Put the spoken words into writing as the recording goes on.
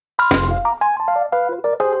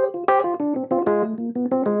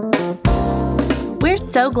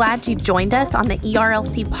so glad you've joined us on the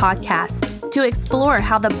ERLC podcast to explore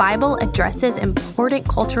how the Bible addresses important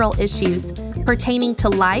cultural issues pertaining to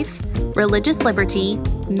life, religious liberty,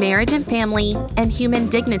 marriage and family, and human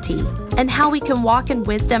dignity, and how we can walk in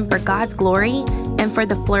wisdom for God's glory and for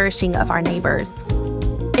the flourishing of our neighbors.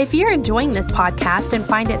 If you're enjoying this podcast and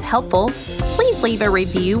find it helpful, please leave a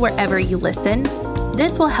review wherever you listen.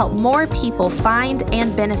 This will help more people find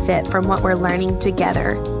and benefit from what we're learning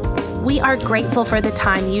together. We are grateful for the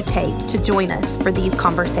time you take to join us for these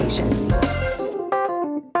conversations.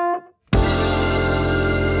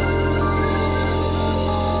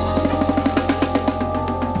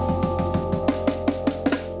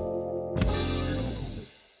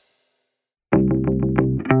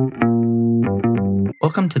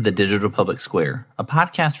 Welcome to the Digital Public Square, a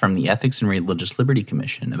podcast from the Ethics and Religious Liberty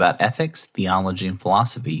Commission about ethics, theology, and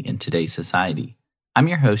philosophy in today's society. I'm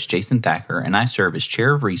your host, Jason Thacker, and I serve as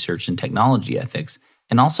Chair of Research and Technology Ethics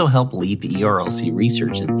and also help lead the ERLC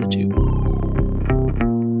Research Institute.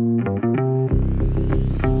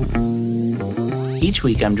 Each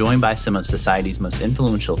week, I'm joined by some of society's most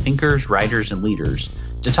influential thinkers, writers, and leaders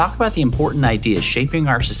to talk about the important ideas shaping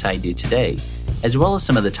our society today, as well as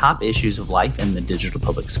some of the top issues of life in the digital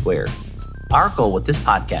public square. Our goal with this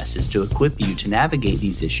podcast is to equip you to navigate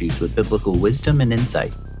these issues with biblical wisdom and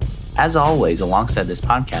insight. As always, alongside this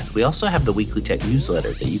podcast, we also have the weekly tech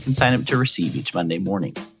newsletter that you can sign up to receive each Monday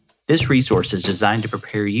morning. This resource is designed to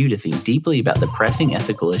prepare you to think deeply about the pressing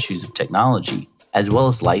ethical issues of technology, as well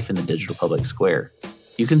as life in the digital public square.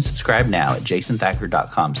 You can subscribe now at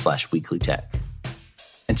jasonthacker.com/weeklytech.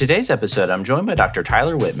 In today's episode, I'm joined by Dr.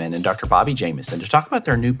 Tyler Whitman and Dr. Bobby Jamieson to talk about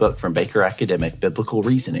their new book from Baker Academic, Biblical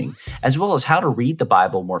Reasoning, as well as how to read the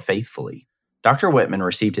Bible more faithfully. Dr. Whitman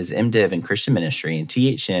received his MDiv in Christian Ministry and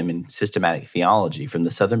THM in Systematic Theology from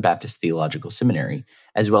the Southern Baptist Theological Seminary,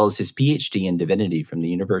 as well as his PhD in Divinity from the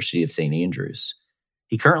University of St. Andrews.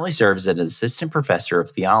 He currently serves as an assistant professor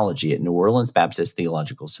of theology at New Orleans Baptist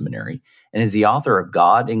Theological Seminary and is the author of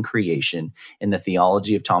God and Creation in the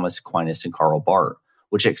Theology of Thomas Aquinas and Karl Barth,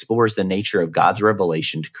 which explores the nature of God's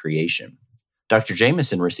revelation to creation. Dr.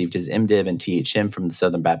 Jamieson received his MDiv and THM from the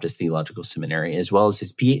Southern Baptist Theological Seminary, as well as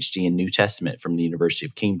his PhD in New Testament from the University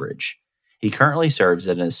of Cambridge. He currently serves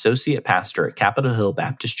as an associate pastor at Capitol Hill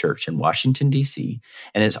Baptist Church in Washington, D.C.,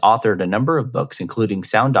 and has authored a number of books, including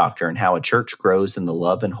Sound Doctrine: How a Church Grows in the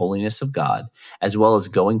Love and Holiness of God, as well as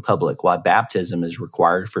Going Public: Why Baptism is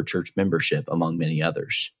Required for Church Membership, among many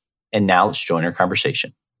others. And now let's join our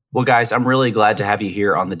conversation. Well, guys, I'm really glad to have you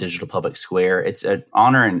here on the Digital Public Square. It's an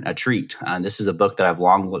honor and a treat. This is a book that I've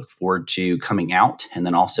long looked forward to coming out, and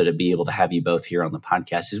then also to be able to have you both here on the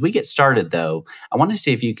podcast. As we get started, though, I want to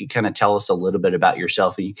see if you could kind of tell us a little bit about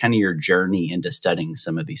yourself and kind of your journey into studying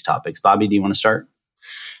some of these topics. Bobby, do you want to start?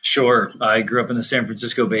 Sure. I grew up in the San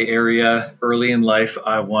Francisco Bay Area. Early in life,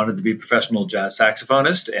 I wanted to be a professional jazz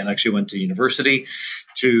saxophonist and actually went to university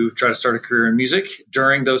to try to start a career in music.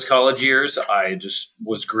 During those college years, I just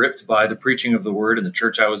was gripped by the preaching of the word in the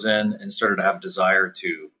church I was in and started to have a desire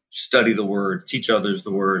to study the word, teach others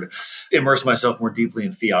the word, immerse myself more deeply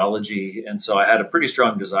in theology. And so I had a pretty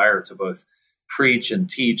strong desire to both preach and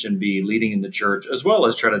teach and be leading in the church, as well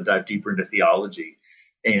as try to dive deeper into theology.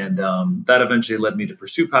 And that eventually led me to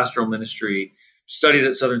pursue pastoral ministry, studied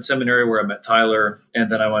at Southern Seminary where I met Tyler,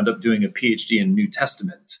 and then I wound up doing a PhD in New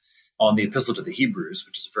Testament on the Epistle to the Hebrews,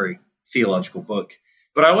 which is a very theological book.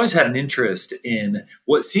 But I always had an interest in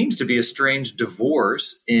what seems to be a strange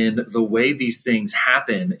divorce in the way these things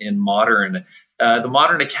happen in the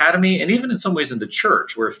modern academy, and even in some ways in the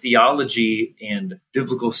church, where theology and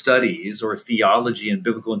biblical studies or theology and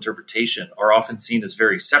biblical interpretation are often seen as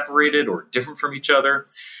very separated or different from each other.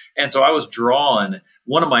 And so I was drawn,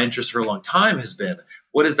 one of my interests for a long time has been,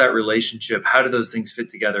 what is that relationship? How do those things fit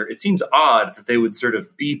together? It seems odd that they would sort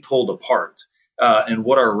of be pulled apart. And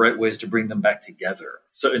what are right ways to bring them back together?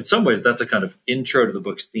 So in some ways, that's a kind of intro to the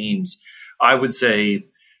book's themes. I would say,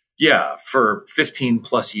 yeah, for 15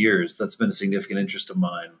 plus years, that's been a significant interest of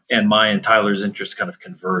mine. And my and Tyler's interests kind of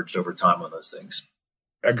converged over time on those things.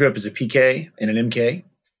 I grew up as a PK and an MK.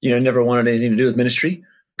 Never wanted anything to do with ministry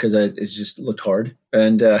because it just looked hard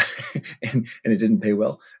and and it didn't pay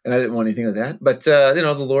well. And I didn't want anything with that. But,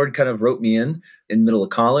 the Lord kind of wrote me in the middle of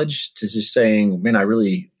college to just saying, man, I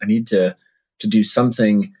need to do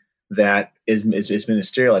something that is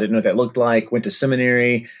ministerial. I didn't know what that looked like. Went to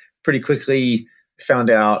seminary pretty quickly, found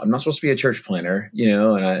out I'm not supposed to be a church planner,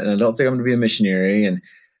 and I don't think I'm going to be a missionary. And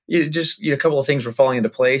a couple of things were falling into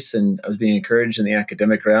place, and I was being encouraged in the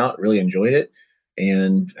academic route, really enjoyed it.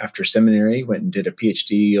 And after seminary, went and did a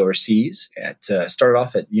PhD overseas started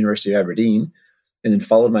off at University of Aberdeen, and then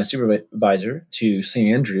followed my supervisor to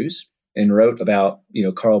St. Andrews and wrote about,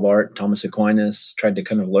 Karl Barth, Thomas Aquinas, tried to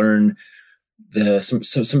kind of learn some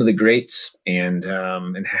of the greats and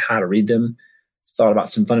how to read them, thought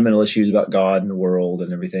about some fundamental issues about God and the world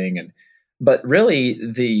and everything. But really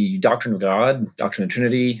the doctrine of God, doctrine of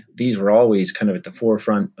Trinity, these were always kind of at the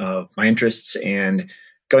forefront of my interests. And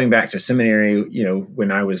going back to seminary,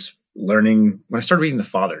 when I started reading the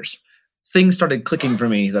Fathers, things started clicking for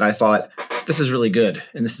me that I thought, this is really good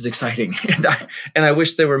and this is exciting. And I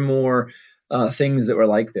wish there were more things that were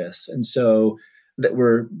like this. And so that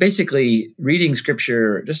were basically reading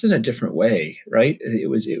scripture just in a different way, right? It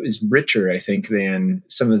was richer, I think, than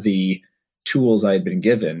some of the tools I had been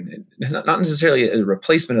given. Not necessarily a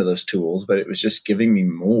replacement of those tools, but it was just giving me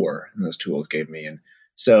more than those tools gave me. And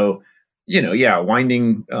so,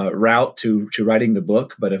 winding route to writing the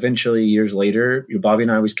book, but eventually years later, Bobby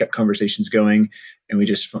and I always kept conversations going, and we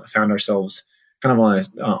just found ourselves kind of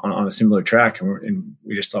on a similar track. And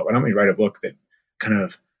we just thought, why don't we write a book that kind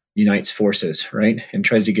of unites forces, right? And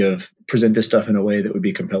tries to present this stuff in a way that would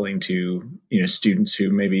be compelling to, students who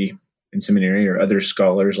maybe in seminary or other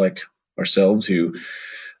scholars like ourselves who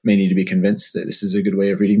may need to be convinced that this is a good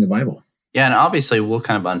way of reading the Bible. Yeah, and obviously we'll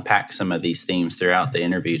kind of unpack some of these themes throughout the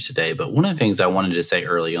interview today. But one of the things I wanted to say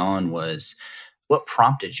early on was, what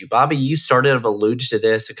prompted you? Bobby, you started to allude to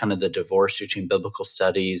this, kind of the divorce between biblical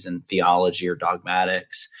studies and theology or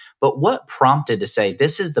dogmatics. But what prompted to say,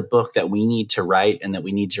 this is the book that we need to write and that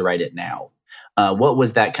we need to write it now? What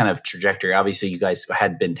was that kind of trajectory? Obviously, you guys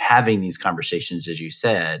had been having these conversations, as you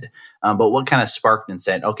said, but what kind of sparked and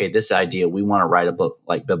said, okay, this idea, we want to write a book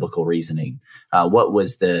like Biblical Reasoning. What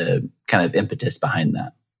was the kind of impetus behind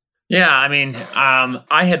that? Yeah,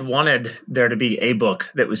 I had wanted there to be a book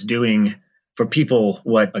that was doing for people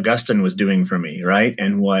what Augustine was doing for me, right?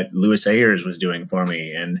 And what Louis Ayres was doing for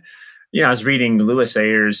me. And I was reading Louis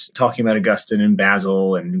Ayres talking about Augustine and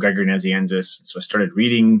Basil and Gregory Nazianzus. So I started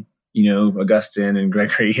reading, Augustine and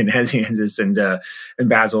Gregory and Nazianzus and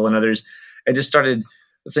Basil and others, and just started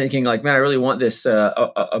thinking like, man, I really want this,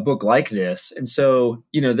 a book like this. And so,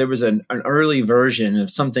 there was an early version of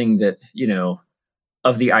something that,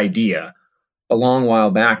 of the idea a long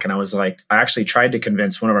while back. And I was like, I actually tried to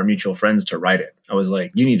convince one of our mutual friends to write it. I was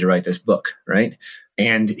like, you need to write this book, right?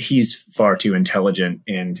 And he's far too intelligent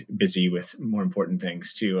and busy with more important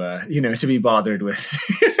things to be bothered with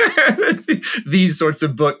these sorts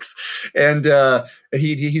of books. And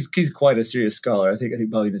he's quite a serious scholar. I think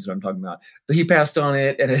Bobby knows what I'm talking about. But he passed on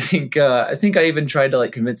it, and I think I even tried to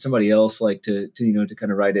convince somebody else to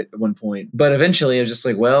kind of write it at one point. But eventually, I was just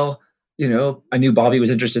like, well, I knew Bobby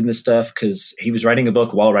was interested in this stuff because he was writing a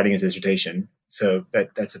book while writing his dissertation. So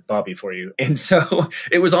that's a Bobby for you. And so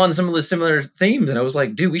it was on some of the similar themes. And I was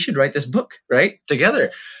like, dude, we should write this book, right?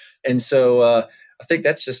 Together. And so I think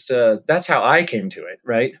that's just, that's how I came to it,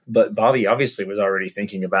 right? But Bobby obviously was already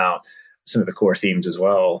thinking about some of the core themes as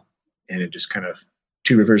well. And it just kind of,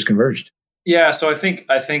 two rivers converged. Yeah, so I think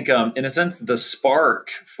in a sense, the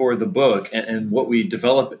spark for the book and what we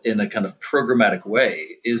develop in a kind of programmatic way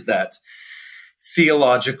is that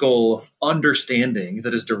theological understanding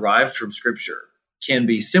that is derived from Scripture can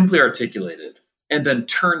be simply articulated and then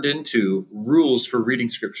turned into rules for reading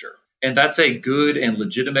Scripture. And that's a good and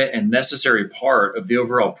legitimate and necessary part of the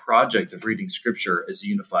overall project of reading Scripture as a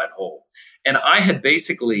unified whole. And I had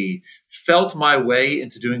basically felt my way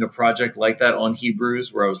into doing a project like that on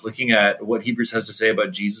Hebrews, where I was looking at what Hebrews has to say about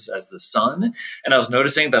Jesus as the Son. And I was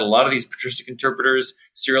noticing that a lot of these patristic interpreters,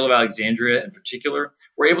 Cyril of Alexandria in particular,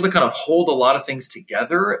 were able to kind of hold a lot of things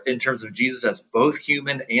together in terms of Jesus as both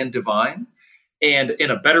human and divine, and in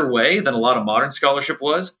a better way than a lot of modern scholarship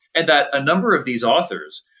was. And that a number of these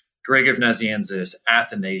authors, Gregory of Nazianzus,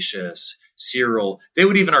 Athanasius, Cyril, they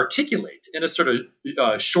would even articulate in a sort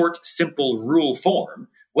of short, simple rule form.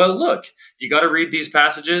 Well, look, you got to read these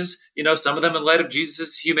passages, some of them in light of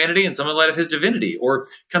Jesus' humanity and some in light of his divinity, or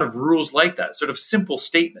kind of rules like that, sort of simple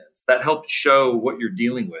statements that help show what you're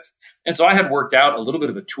dealing with. And so I had worked out a little bit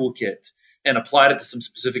of a toolkit and applied it to some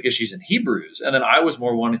specific issues in Hebrews. And then I was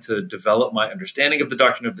more wanting to develop my understanding of the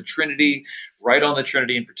doctrine of the Trinity, write on the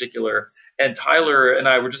Trinity in particular. And Tyler and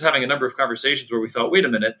I were just having a number of conversations where we thought, wait a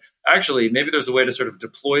minute, actually, maybe there's a way to sort of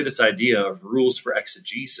deploy this idea of rules for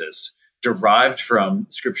exegesis derived from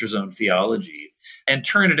Scripture's own theology and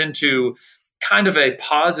turn it into kind of a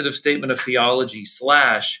positive statement of theology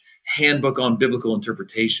 / handbook on biblical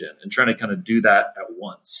interpretation, and trying to kind of do that at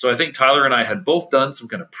once. So I think Tyler and I had both done some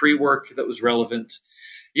kind of pre-work that was relevant.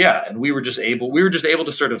 Yeah, and we were just able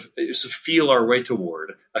to sort of feel our way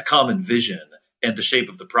toward a common vision and the shape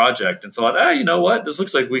of the project, and thought, you know what? This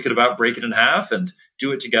looks like we could about break it in half and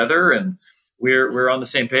do it together. And we're on the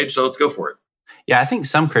same page, so let's go for it. Yeah, I think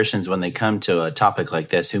some Christians, when they come to a topic like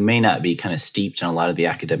this, who may not be kind of steeped in a lot of the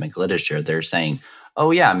academic literature, they're saying,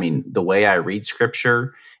 oh yeah, I mean, the way I read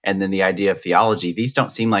scripture and then the idea of theology, these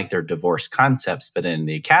don't seem like they're divorced concepts, but in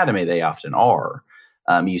the academy, they often are.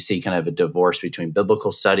 You see kind of a divorce between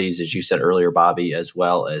biblical studies, as you said earlier, Bobby, as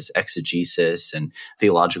well as exegesis and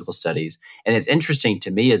theological studies. And it's interesting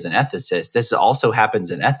to me as an ethicist, this also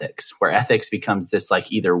happens in ethics, where ethics becomes this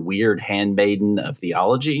like either weird handmaiden of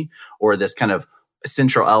theology or this kind of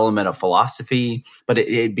central element of philosophy, but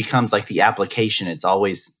it becomes like the application. It's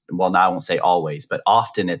always, well, now I won't say always, but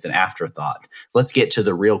often it's an afterthought. Let's get to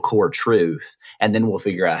the real core truth, and then we'll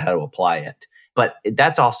figure out how to apply it. But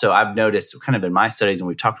that's also, I've noticed kind of in my studies, and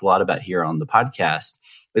we've talked a lot about here on the podcast,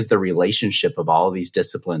 is the relationship of all of these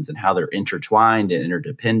disciplines and how they're intertwined and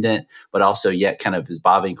interdependent, but also yet kind of, as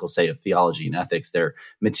Bob Inkel say, of theology and ethics, they're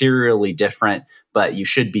materially different, but you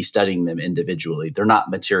should be studying them individually. They're not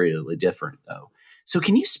materially different, though. So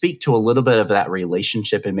can you speak to a little bit of that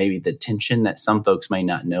relationship and maybe the tension that some folks may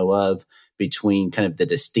not know of between kind of the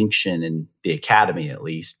distinction in the academy, at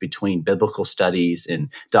least, between biblical studies and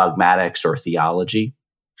dogmatics or theology?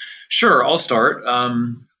 Sure, I'll start.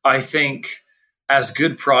 I think as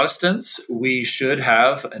good Protestants, we should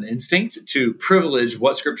have an instinct to privilege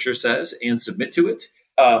what Scripture says and submit to it,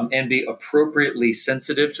 and be appropriately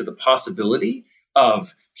sensitive to the possibility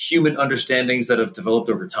of human understandings that have developed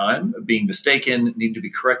over time, being mistaken, need to be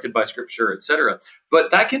corrected by Scripture, etc. But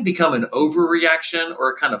that can become an overreaction or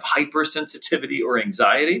a kind of hypersensitivity or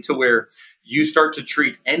anxiety to where you start to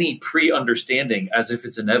treat any pre-understanding as if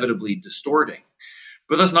it's inevitably distorting.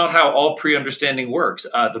 But that's not how all pre-understanding works.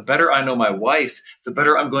 The better I know my wife, the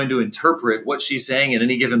better I'm going to interpret what she's saying at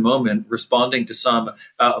any given moment, responding to some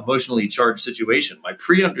emotionally charged situation. My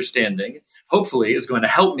pre-understanding, hopefully, is going to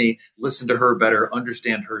help me listen to her better,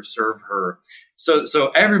 understand her, serve her. So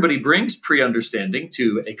everybody brings pre-understanding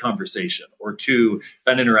to a conversation or to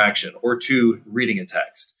an interaction or to reading a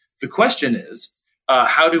text. The question is,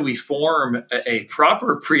 how do we form a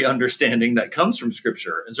proper pre-understanding that comes from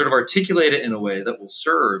Scripture and sort of articulate it in a way that will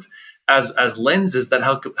serve as lenses that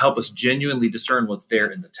help us genuinely discern what's there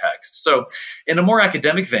in the text? So in a more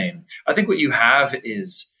academic vein, I think what you have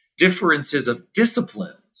is differences of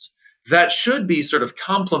disciplines that should be sort of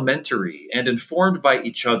complementary and informed by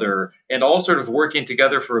each other and all sort of working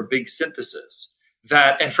together for a big synthesis.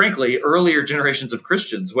 That, and frankly, earlier generations of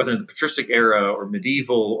Christians, whether in the patristic era or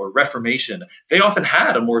medieval or Reformation, they often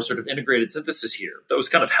had a more sort of integrated synthesis here that was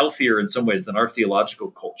kind of healthier in some ways than our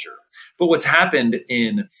theological culture. But what's happened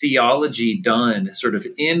in theology done sort of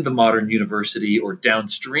in the modern university or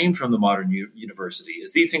downstream from the modern university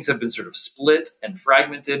is these things have been sort of split and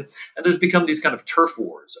fragmented, and there's become these kind of turf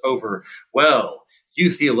wars over, well, you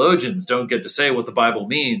theologians don't get to say what the Bible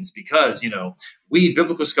means because, we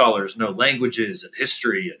biblical scholars know languages and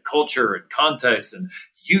history and culture and context, and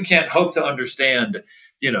you can't hope to understand,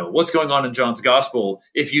 what's going on in John's gospel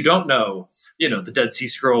if you don't know, the Dead Sea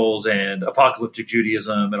Scrolls and apocalyptic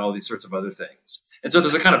Judaism and all these sorts of other things. And so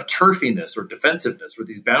there's a kind of turfiness or defensive-ness where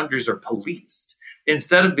these boundaries are policed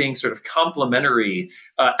instead of being sort of complementary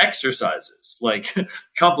exercises, like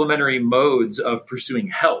complementary modes of pursuing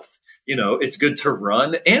health. It's good to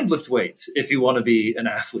run and lift weights if you want to be an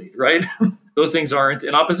athlete, right? Those things aren't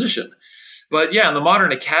in opposition. But yeah, in the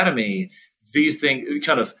modern academy, these things,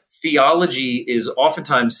 kind of theology is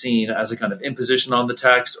oftentimes seen as a kind of imposition on the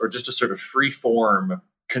text or just a sort of free form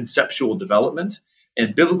conceptual development.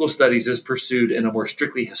 And biblical studies is pursued in a more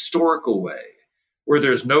strictly historical way, where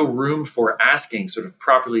there's no room for asking sort of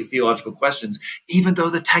properly theological questions, even though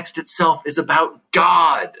the text itself is about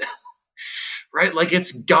God. Right? Like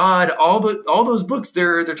it's God, all those books,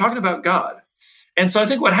 they're talking about God. And so I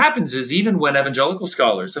think what happens is even when evangelical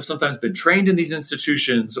scholars have sometimes been trained in these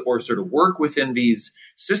institutions or sort of work within these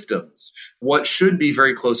systems, what should be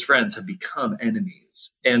very close friends have become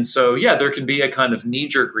enemies. And so, yeah, there can be a kind of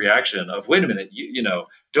knee-jerk reaction of, wait a minute,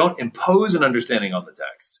 don't impose an understanding on the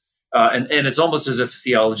text. And it's almost as if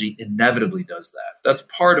theology inevitably does that. That's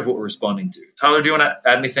part of what we're responding to. Tyler, do you want to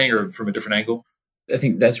add anything or from a different angle? I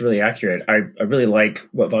think that's really accurate. I really like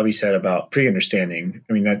what Bobby said about pre-understanding.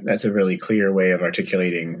 I mean, that's a really clear way of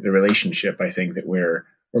articulating the relationship, I think, that we're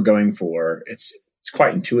going for. It's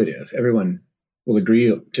quite intuitive. Everyone will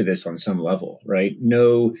agree to this on some level, right?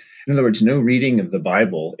 In other words, no reading of the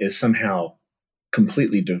Bible is somehow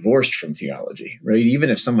completely divorced from theology, right? Even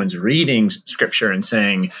if someone's reading Scripture and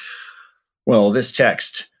saying, well, this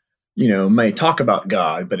text, may talk about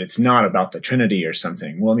God, but it's not about the Trinity or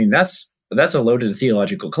something. Well, I mean, that's a loaded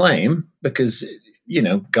theological claim because,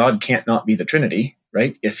 God can't not be the Trinity,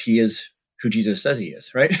 right? If he is who Jesus says he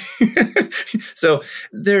is, right? So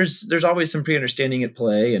there's always some pre-understanding at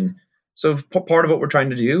play. And so part of what we're trying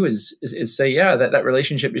to do is say, yeah, that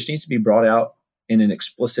relationship just needs to be brought out in an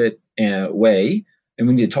explicit way. And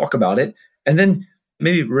we need to talk about it. And then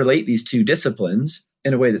maybe relate these two disciplines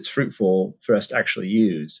in a way that's fruitful for us to actually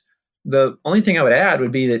use. The only thing I would add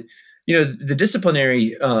would be that, the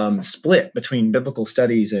disciplinary split between biblical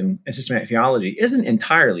studies and systematic theology isn't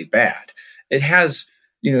entirely bad. It has,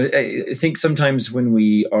 I think sometimes when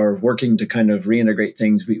we are working to kind of reintegrate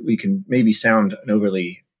things, we can maybe sound an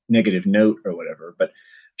overly negative note or whatever, but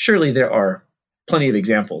surely there are plenty of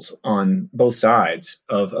examples on both sides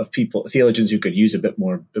of people, theologians who could use a bit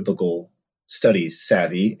more biblical studies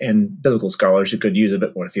savvy and biblical scholars who could use a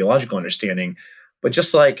bit more theological understanding. But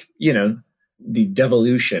just like, the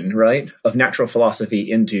devolution, right, of natural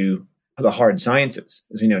philosophy into the hard sciences,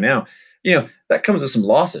 as we know now, that comes with some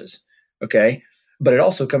losses, okay? But it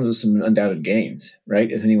also comes with some undoubted gains,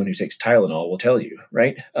 right? As anyone who takes Tylenol will tell you,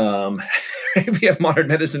 right? We have modern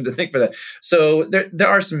medicine to thank for that. So there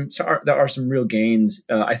are some real gains.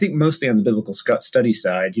 I think mostly on the biblical study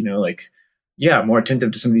side, more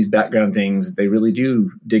attentive to some of these background things. They really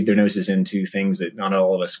do dig their noses into things that not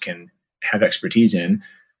all of us can have expertise in.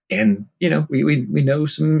 And, we know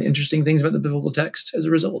some interesting things about the biblical text as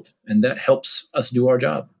a result, and that helps us do our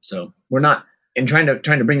job. So we're not, in trying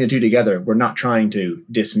to bring the two together, we're not trying to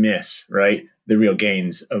dismiss, right, the real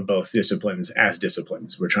gains of both disciplines as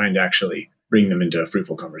disciplines. We're trying to actually bring them into a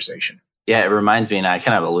fruitful conversation. Yeah, it reminds me, and I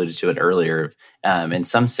kind of alluded to it earlier, in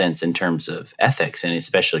some sense, in terms of ethics, and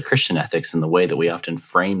especially Christian ethics, and the way that we often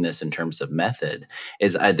frame this in terms of method,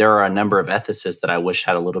 is there are a number of ethicists that I wish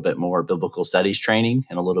had a little bit more biblical studies training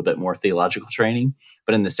and a little bit more theological training.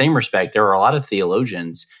 But in the same respect, there are a lot of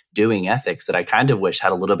theologians doing ethics that I kind of wish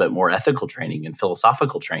had a little bit more ethical training and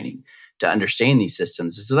philosophical training to understand these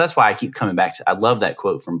systems. So that's why I keep coming back to, I love that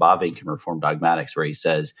quote from Bavinck in Reformed Dogmatics, where he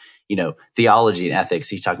says, theology and ethics,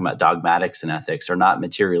 he's talking about dogmatics and ethics, are not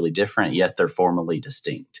materially different, yet they're formally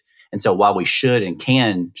distinct. And so while we should and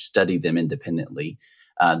can study them independently,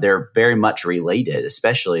 they're very much related,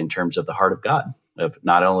 especially in terms of the heart of God, of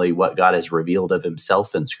not only what God has revealed of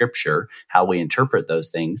himself in Scripture, how we interpret those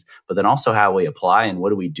things, but then also how we apply and what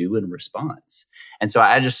do we do in response. And so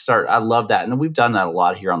I love that. And we've done that a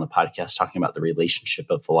lot here on the podcast, talking about the relationship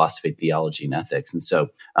of philosophy, theology, and ethics. And so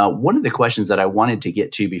one of the questions that I wanted to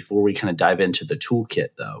get to before we kind of dive into the toolkit,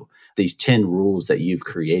 though, these 10 rules that you've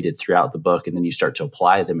created throughout the book, and then you start to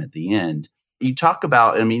apply them at the end. You talk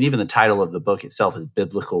about, even the title of the book itself is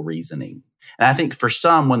Biblical Reasoning. And I think for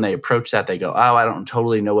some, when they approach that, they go, oh, I don't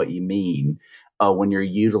totally know what you mean when you're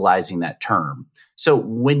utilizing that term. So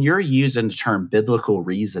when you're using the term biblical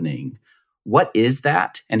reasoning, what is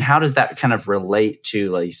that? And how does that kind of relate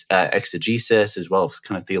to exegesis as well as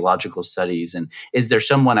kind of theological studies? And is there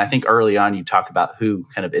someone, I think early on you talk about who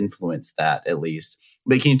kind of influenced that at least.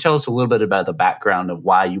 But can you tell us a little bit about the background of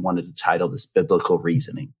why you wanted to title this Biblical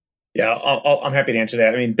Reasoning? Yeah, I'm happy to answer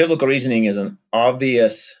that. Biblical reasoning is an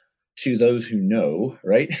obvious, to those who know,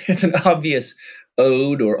 right? It's an obvious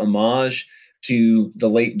ode or homage to the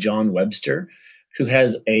late John Webster, who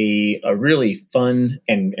has a really fun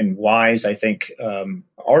and wise, I think,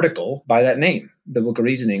 article by that name, Biblical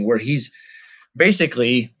Reasoning, where he's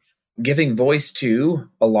basically giving voice to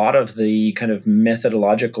a lot of the kind of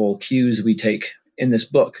methodological cues we take in this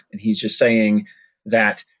book. And he's just saying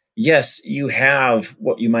that, yes, you have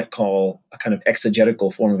what you might call a kind of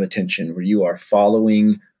exegetical form of attention, where you are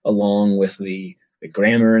following along with the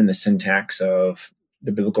grammar and the syntax of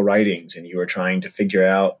the biblical writings, and you are trying to figure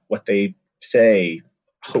out what they say,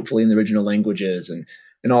 hopefully in the original languages and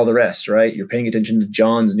all the rest, right? You're paying attention to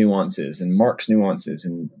John's nuances and Mark's nuances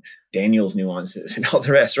and Daniel's nuances and all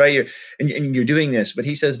the rest, right? You're doing this, but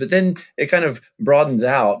he says, but then it kind of broadens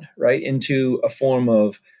out, right, into a form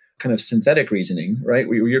of kind of synthetic reasoning, right?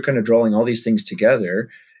 Where you're kind of drawing all these things together,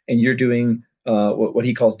 and you're doing what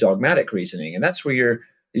he calls dogmatic reasoning. And that's where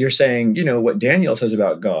you're saying, what Daniel says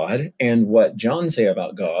about God and what John say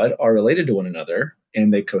about God are related to one another,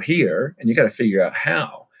 and they cohere, and you got to figure out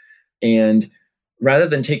how. And rather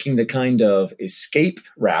than taking the kind of escape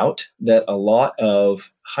route that a lot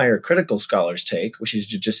of higher critical scholars take, which is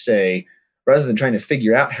to just say, rather than trying to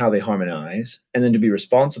figure out how they harmonize, and then to be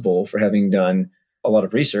responsible for having done a lot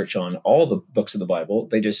of research on all the books of the Bible,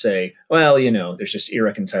 they just say, well, there's just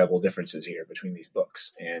irreconcilable differences here between these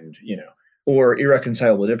books, and, or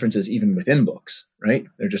irreconcilable differences even within books, right?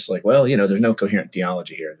 They're just like, well, there's no coherent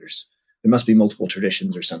theology here. There must be multiple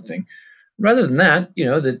traditions or something. Rather than that,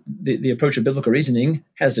 the approach of biblical reasoning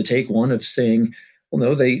has to take one of saying,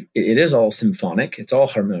 Well, no, it is all symphonic. It's all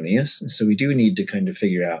harmonious. And so we do need to kind of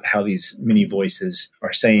figure out how these many voices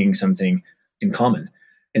are saying something in common.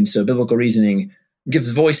 And so biblical reasoning gives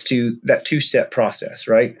voice to that two-step process,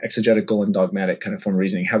 right? Exegetical and dogmatic kind of form of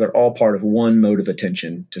reasoning, how they're all part of one mode of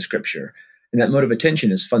attention to Scripture. And that mode of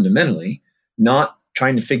attention is fundamentally not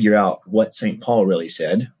trying to figure out what St. Paul really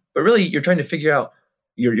said, but really you're trying to figure out,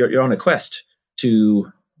 you're on a quest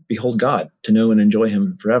to behold God, to know and enjoy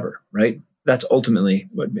him forever, right? That's ultimately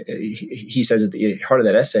what he says at the heart of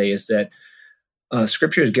that essay, is that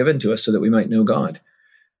Scripture is given to us so that we might know God.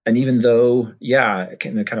 And even though,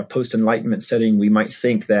 in a kind of post-Enlightenment setting, we might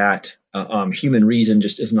think that human reason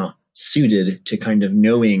just is not suited to kind of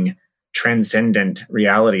knowing transcendent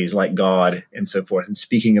realities like God and so forth, and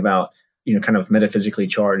speaking about, kind of metaphysically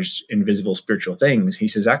charged, invisible spiritual things, he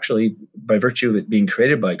says, actually, by virtue of it being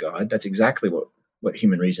created by God, that's exactly what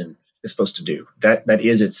human reason is supposed to do. That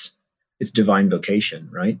is its divine vocation,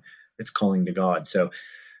 right? It's calling to God. So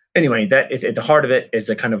anyway, that at the heart of it is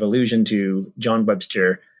a kind of allusion to John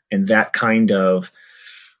Webster and that kind of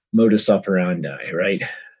modus operandi, right?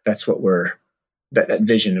 That's what that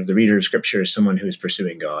vision of the reader of Scripture is someone who is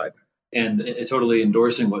pursuing God. And totally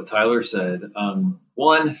endorsing what Tyler said,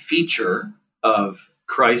 one feature of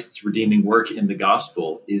Christ's redeeming work in the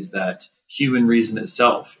gospel is that human reason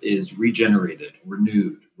itself is regenerated,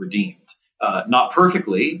 renewed, redeemed. Not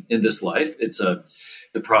perfectly in this life.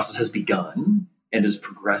 The process has begun and is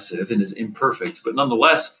progressive and is imperfect, but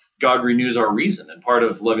nonetheless, God renews our reason. And part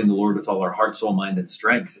of loving the Lord with all our heart, soul, mind, and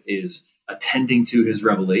strength is attending to his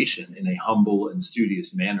revelation in a humble and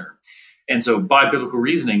studious manner. And so by biblical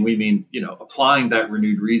reasoning, we mean, applying that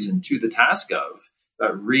renewed reason to the task of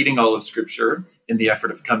reading all of Scripture in the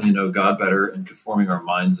effort of coming to know God better and conforming our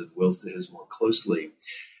minds and wills to his more closely.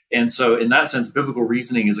 And so in that sense, biblical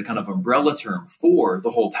reasoning is a kind of umbrella term for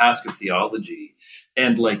the whole task of theology.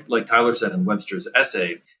 And like Tyler said in Webster's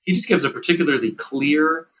essay, he just gives a particularly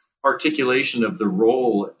clear articulation of the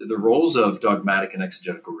roles of dogmatic and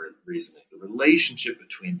exegetical reasoning, the relationship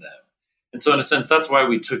between them. And so in a sense, that's why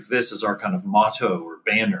we took this as our kind of motto or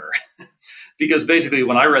banner. Because basically,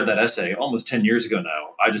 when I read that essay almost 10 years ago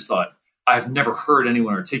now, I just thought, I've never heard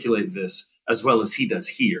anyone articulate this as well as he does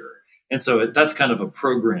here. And so that's kind of a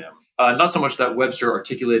program. Not so much that Webster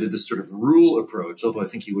articulated this sort of rule approach, although I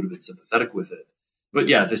think he would have been sympathetic with it. But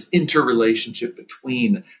this interrelationship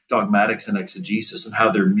between dogmatics and exegesis and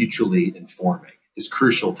how they're mutually informing is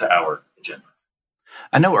crucial to our agenda.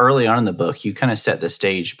 I know early on in the book, you kind of set the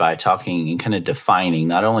stage by talking and kind of defining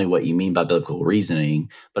not only what you mean by biblical reasoning,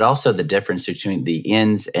 but also the difference between the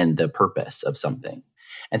ends and the purpose of something.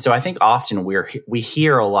 And so I think often we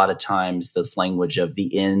hear a lot of times this language of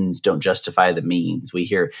the ends don't justify the means. We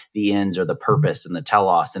hear the ends or the purpose and the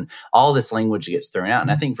telos, and all this language gets thrown out.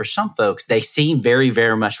 And I think for some folks, they seem very,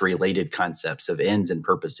 very much related concepts of ends and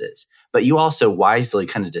purposes. But you also wisely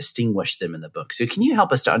kind of distinguish them in the book. So can you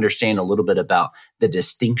help us to understand a little bit about the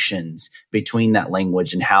distinctions between that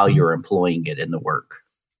language and how you're employing it in the work?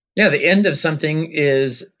 Yeah, the end of something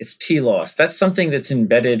it's telos. That's something that's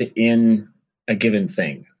embedded in a given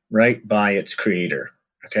thing, right, by its creator,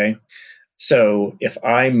 okay? So if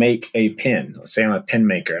I make a pen, let's say I'm a pen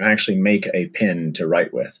maker, and I actually make a pen to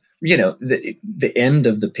write with, the end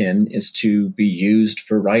of the pen is to be used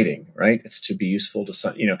for writing, right? It's to be useful to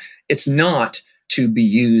some, it's not to be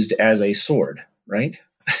used as a sword, right?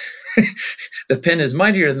 The pen is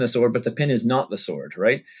mightier than the sword, but the pen is not the sword,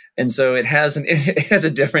 right? And so it has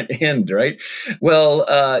a different end, right? Well,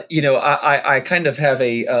 I kind of have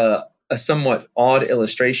a somewhat odd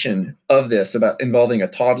illustration of this about involving a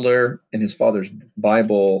toddler and his father's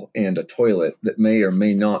Bible and a toilet that may or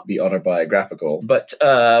may not be autobiographical. But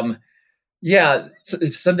so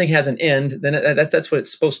if something has an end, then that's what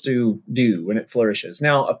it's supposed to do when it flourishes.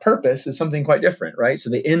 Now, a purpose is something quite different, right? So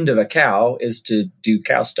the end of a cow is to do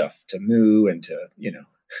cow stuff, to moo and to,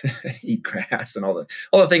 eat grass and all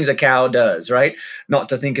the things a cow does, right? Not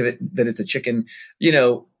to think of it that it's a chicken,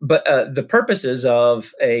 but the purposes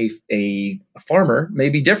of a farmer may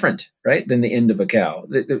be different, right, than the end of a cow.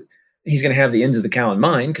 He's going to have the ends of the cow in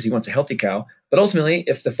mind because he wants a healthy cow. But ultimately,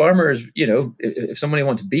 if the farmer is, if somebody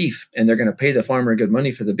wants beef and they're going to pay the farmer good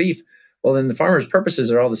money for the beef, well, then the farmer's purposes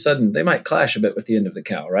are all of a sudden, they might clash a bit with the end of the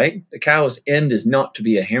cow, right? The cow's end is not to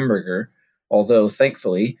be a hamburger, although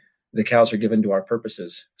thankfully, the cows are given to our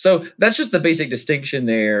purposes. So that's just the basic distinction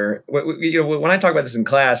there. When I talk about this in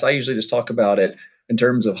class, I usually just talk about it in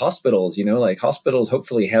terms of hospitals, like hospitals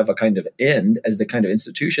hopefully have a kind of end as the kind of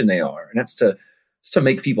institution they are. And that's to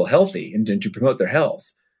make people healthy and to promote their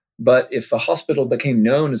health. But if a hospital became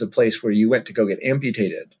known as a place where you went to go get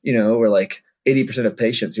amputated, or like 80% of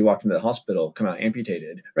patients who walk into the hospital come out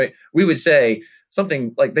amputated, right? We would say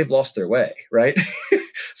something like they've lost their way, right?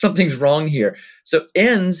 Something's wrong here. So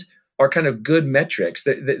ends are kind of good metrics.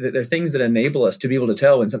 They're things that enable us to be able to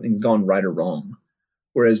tell when something's gone right or wrong.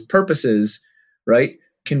 Whereas purposes, right,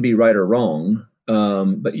 can be right or wrong,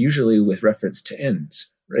 but usually with reference to ends,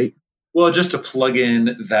 right? Well, just to plug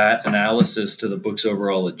in that analysis to the book's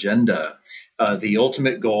overall agenda, the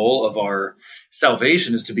ultimate goal of our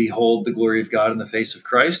salvation is to behold the glory of God in the face of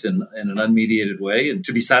Christ in an unmediated way, and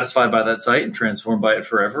to be satisfied by that sight and transformed by it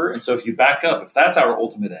forever. And so if you back up, if that's our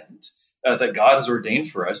ultimate end, that God has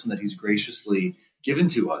ordained for us and that he's graciously given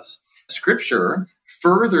to us, Scripture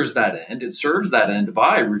furthers that end. It serves that end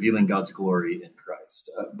by revealing God's glory in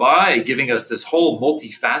Christ, by giving us this whole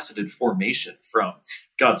multifaceted formation from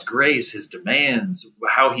God's grace, his demands,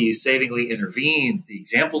 how he savingly intervenes, the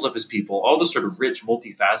examples of his people, all this sort of rich,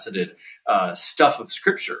 multifaceted stuff of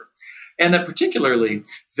Scripture. And that particularly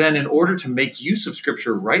then, in order to make use of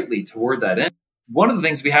Scripture rightly toward that end, one of the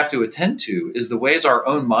things we have to attend to is the ways our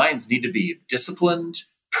own minds need to be disciplined,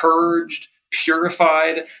 purged,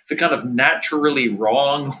 purified, the kind of naturally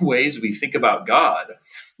wrong ways we think about God,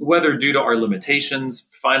 whether due to our limitations,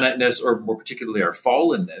 finiteness, or more particularly our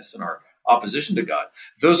fallenness and our opposition to God.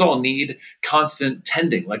 Those all need constant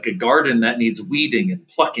tending, like a garden that needs weeding and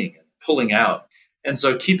plucking and pulling out. And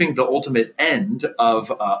so keeping the ultimate end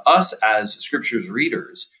of us as Scripture's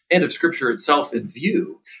readers and of Scripture itself in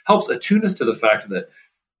view helps attune us to the fact that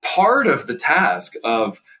part of the task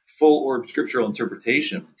of full-orbed scriptural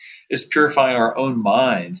interpretation is purifying our own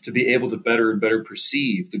minds to be able to better and better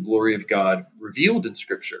perceive the glory of God revealed in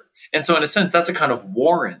Scripture. And so in a sense, that's a kind of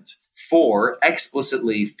warrant for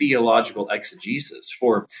explicitly theological exegesis,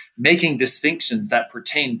 for making distinctions that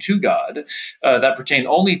pertain to God, that pertain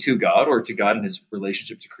only to God or to God and his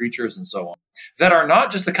relationship to creatures and so on, that are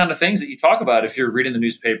not just the kind of things that you talk about if you're reading the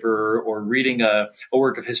newspaper or reading a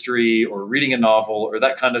work of history or reading a novel or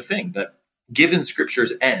that kind of thing, that given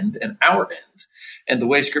Scripture's end and our end, and the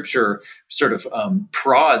way Scripture sort of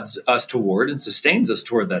prods us toward and sustains us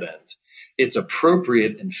toward that end, it's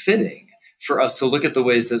appropriate and fitting for us to look at the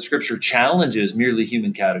ways that Scripture challenges merely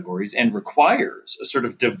human categories and requires a sort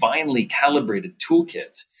of divinely calibrated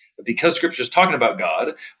toolkit. Because Scripture is talking about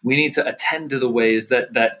God, we need to attend to the ways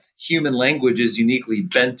that human language is uniquely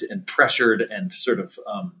bent and pressured and sort of,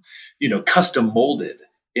 custom molded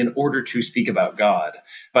in order to speak about God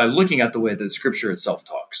by looking at the way that Scripture itself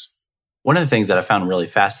talks. One of the things that I found really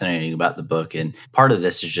fascinating about the book, and part of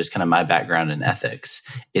this is just kind of my background in ethics,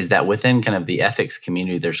 is that within kind of the ethics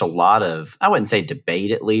community, there's a lot of, I wouldn't say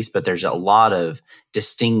debate at least, but there's a lot of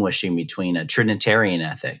distinguishing between a Trinitarian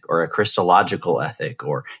ethic or a Christological ethic,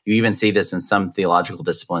 or you even see this in some theological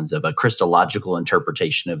disciplines of a Christological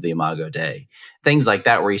interpretation of the Imago Dei. Things like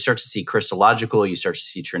that, where you start to see Christological, you start to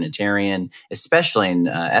see Trinitarian, especially in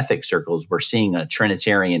ethics circles, we're seeing a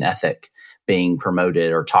Trinitarian ethic being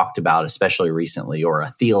promoted or talked about, especially recently, or a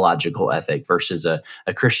theological ethic versus a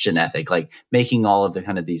Christian ethic, like making all of the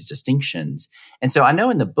kind of these distinctions. And so I know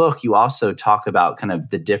in the book, you also talk about kind of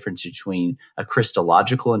the difference between a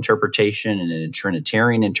Christological interpretation and a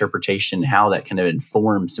Trinitarian interpretation, how that kind of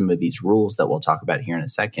informs some of these rules that we'll talk about here in a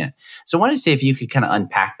second. So I wanted to see if you could kind of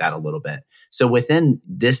unpack that a little bit. So within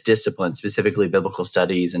this discipline, specifically biblical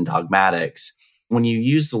studies and dogmatics, when you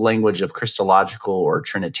use the language of Christological or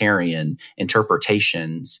Trinitarian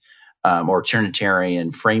interpretations or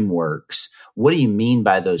Trinitarian frameworks, what do you mean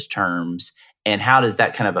by those terms? And how does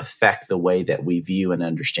that kind of affect the way that we view and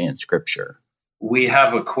understand Scripture? We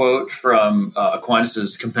have a quote from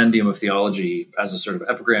Aquinas' Compendium of Theology as a sort of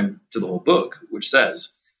epigram to the whole book, which says,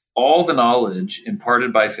 "All the knowledge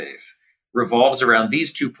imparted by faith revolves around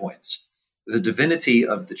these 2 points, the divinity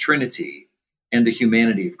of the Trinity and the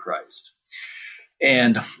humanity of Christ."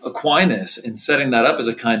 And Aquinas, in setting that up as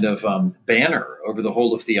a kind of banner over the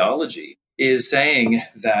whole of theology, is saying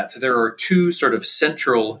that there are 2 sort of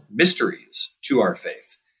central mysteries to our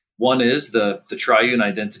faith. One is the triune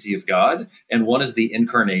identity of God, and one is the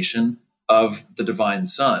incarnation of the divine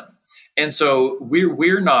Son. And so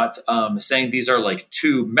we're not saying these are like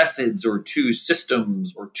 2 methods or 2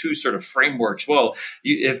 systems or 2 sort of frameworks. Well,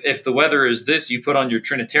 if the weather is this, you put on your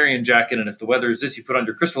Trinitarian jacket, and if the weather is this, you put on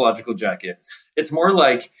your Christological jacket. It's more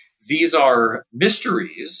like these are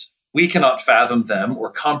mysteries. We cannot fathom them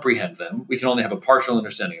or comprehend them. We can only have a partial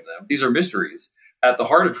understanding of them. These are mysteries at the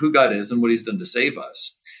heart of who God is and what he's done to save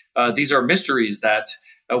us. These are mysteries that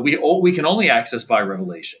we can only access by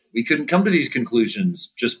revelation. We couldn't come to these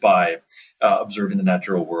conclusions just by observing the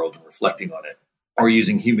natural world and reflecting on it, or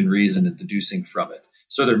using human reason and deducing from it.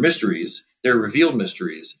 So they're mysteries. They're revealed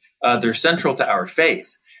mysteries. They're central to our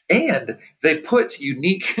faith. And they put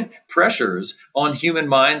unique pressures on human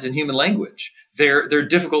minds and human language. They're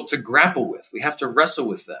difficult to grapple with. We have to wrestle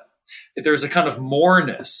with them. There's a kind of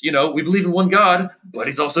moreness. We believe in one God, but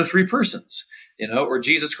he's also three persons. Or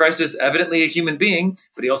Jesus Christ is evidently a human being,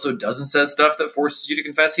 but he also doesn't say stuff that forces you to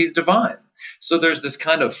confess he's divine. So there's this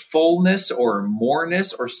kind of fullness or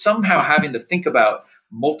moreness, or somehow having to think about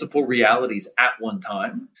multiple realities at one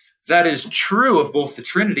time. That is true of both the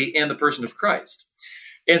Trinity and the person of Christ.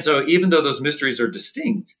 And so even though those mysteries are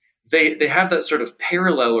distinct, they have that sort of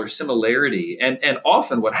parallel or similarity. And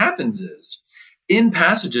often what happens is, in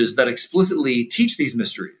passages that explicitly teach these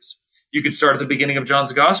mysteries, you could start at the beginning of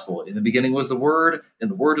John's gospel. In the beginning was the Word,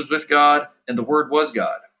 and the Word was with God, and the Word was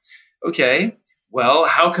God. Okay, well,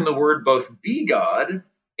 how can the Word both be God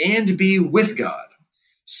and be with God?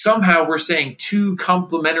 Somehow we're saying two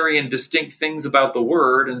complementary and distinct things about the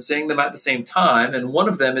Word and saying them at the same time. And one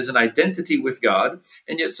of them is an identity with God.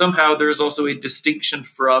 And yet somehow there is also a distinction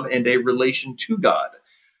from and a relation to God.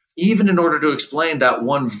 Even in order to explain that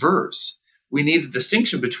one verse, we need a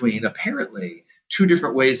distinction between, apparently, two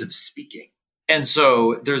different ways of speaking. And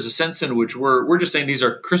so there's a sense in which we're just saying these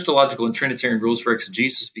are Christological and Trinitarian rules for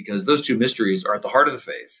exegesis because those two mysteries are at the heart of the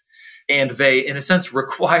faith. And they, in a sense,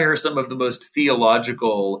 require some of the most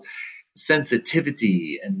theological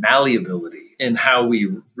sensitivity and malleability in how we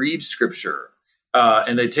read Scripture.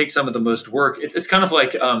 And they take some of the most work. It's kind of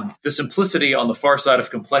like the simplicity on the far side of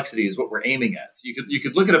complexity is what we're aiming at. You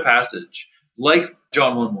could look at a passage like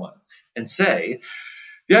John 1:1 and say,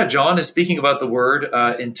 yeah, John is speaking about the Word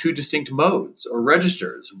in two distinct modes or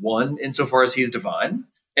registers, one insofar as he is divine,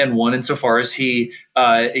 and one insofar as he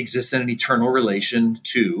exists in an eternal relation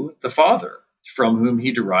to the Father, from whom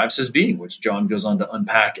he derives his being, which John goes on to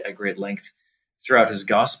unpack at great length throughout his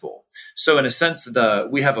gospel. So in a sense,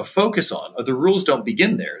 we have a focus on, the rules don't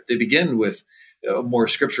begin there. They begin with more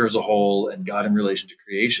Scripture as a whole and God in relation to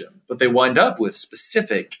creation, but they wind up with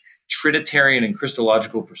specific Trinitarian and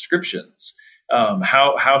Christological prescriptions.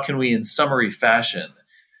 How can we, in summary fashion,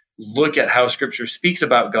 look at how Scripture speaks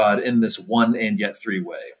about God in this one and yet three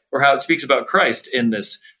way, or how it speaks about Christ in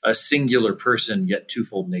this singular person yet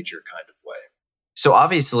twofold nature kind of way. So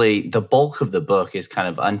obviously, the bulk of the book is kind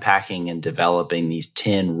of unpacking and developing these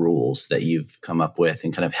 10 rules that you've come up with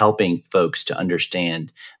and kind of helping folks to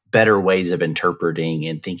understand better ways of interpreting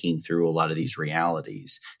and thinking through a lot of these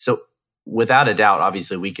realities. So without a doubt,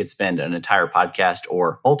 obviously, we could spend an entire podcast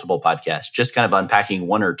or multiple podcasts just kind of unpacking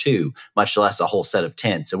one or two, much less a whole set of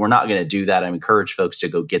 10. So we're not going to do that. I encourage folks to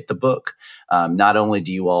go get the book. Not only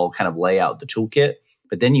do you all kind of lay out the toolkit,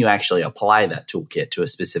 but then you actually apply that toolkit to a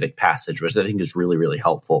specific passage, which I think is really, really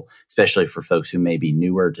helpful, especially for folks who may be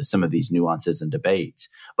newer to some of these nuances and debates.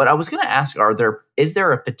 But I was going to ask, is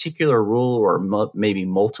there a particular rule or maybe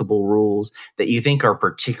multiple rules that you think are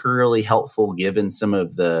particularly helpful given some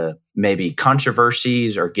of the maybe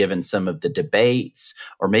controversies or given some of the debates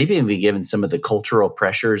or maybe even given some of the cultural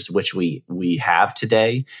pressures which we have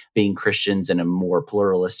today, being Christians in a more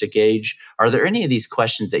pluralistic age? Are there any of these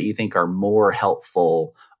questions that you think are more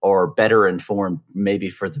helpful or better informed maybe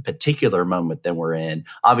for the particular moment that we're in?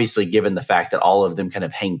 Obviously, given the fact that all of them kind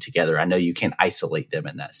of hang together. I know you can't isolate them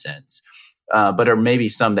in that sense. But are maybe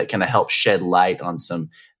some that kind of help shed light on some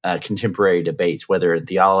contemporary debates, whether in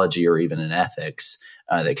theology or even in ethics,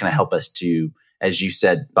 that kind of help us to, as you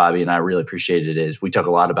said, Bobby, and I really appreciate it, is we talk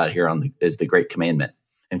a lot about here is the Great Commandment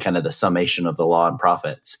and kind of the summation of the law and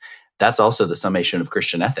prophets. That's also the summation of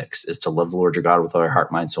Christian ethics, is to love the Lord your God with all your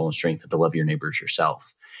heart, mind, soul, and strength, and to love your neighbors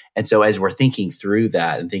yourself. And so as we're thinking through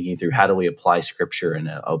that and thinking through how do we apply Scripture in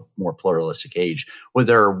a more pluralistic age, were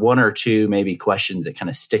there one or two maybe questions that kind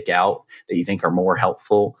of stick out that you think are more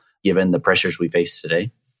helpful given the pressures we face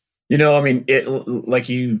today? Like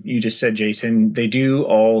you just said, Jason, they do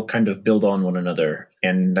all kind of build on one another.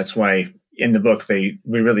 And that's why in the book, we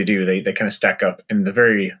really do. They kind of stack up. In the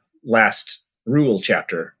very last rule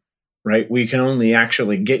chapter, right, we can only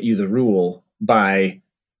actually get you the rule by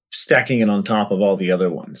stacking it on top of all the other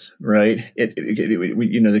ones, right?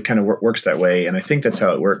 It kind of works that way. And I think that's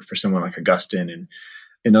how it worked for someone like Augustine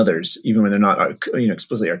and others, even when they're not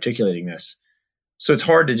explicitly articulating this. So it's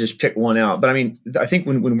hard to just pick one out. But I think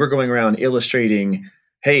when we're going around illustrating,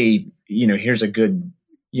 hey, here's a good,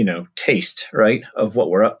 taste, right, of what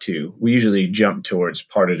we're up to, we usually jump towards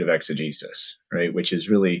partitive exegesis, right, which is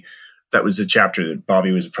really, that was the chapter that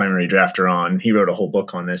Bobby was a primary drafter on. He wrote a whole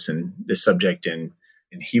book on this and this subject in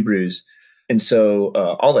Hebrews. And so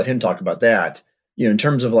I'll let him talk about that, in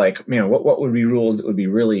terms of what would be rules that would be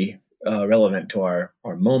really relevant to our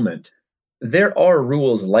moment. There are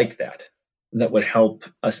rules like that would help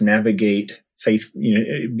us navigate faith,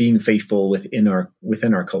 being faithful within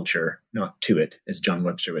our culture, not to it, as John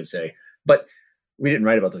Webster would say. But we didn't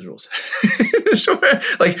write about those rules.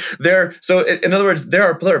 In other words, there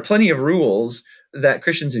are plenty of rules that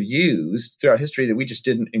Christians have used throughout history that we just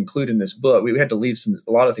didn't include in this book. We had to leave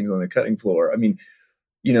a lot of things on the cutting floor. I mean,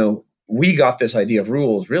 we got this idea of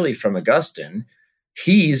rules really from Augustine.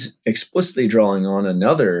 He's explicitly drawing on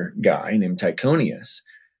another guy named Tychonius.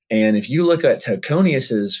 And if you look at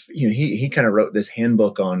Tychonius's, he kind of wrote this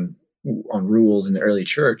handbook on rules in the early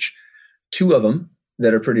church. Two of them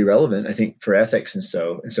that are pretty relevant, I think, for ethics and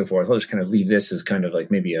so forth. I'll just kind of leave this as kind of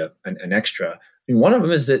like maybe an extra. I mean, one of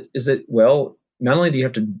them is that well, not only do you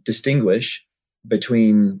have to distinguish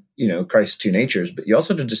between Christ's two natures, but you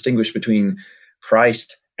also have to distinguish between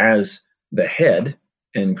Christ as the head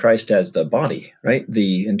and Christ as the body, right?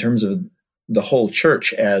 In terms of the whole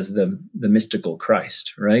church as the mystical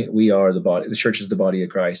Christ, right? We are the body. The church is the body of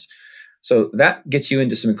Christ. So that gets you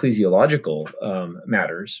into some ecclesiological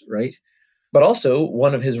matters, right? But also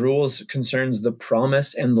one of his rules concerns the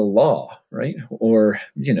promise and the law, right? Or,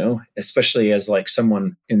 especially as like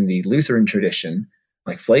someone in the Lutheran tradition,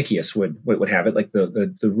 like Flacius would have it, like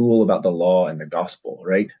the rule about the law and the gospel,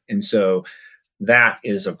 right? And so that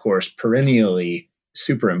is, of course, perennially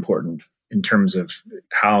super important in terms of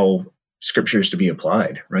how Scripture is to be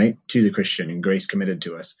applied, right, to the Christian and grace committed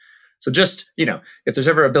to us. So just, if there's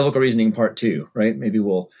ever a biblical reasoning part 2, right, maybe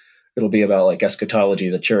it'll be about like eschatology,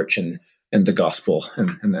 the church and the gospel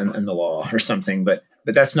and the law or something. But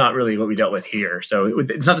that's not really what we dealt with here. So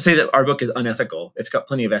it's not to say that our book is unethical. It's got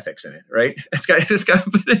plenty of ethics in it, right?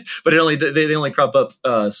 But they only crop up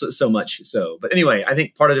so much. So, but anyway, I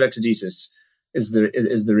think part of exegesis is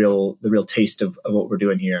the real taste of what we're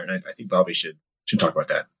doing here, and I think Bobby should talk about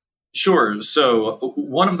that. Sure. So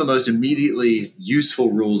one of the most immediately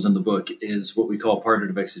useful rules in the book is what we call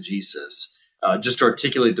parted exegesis. Just to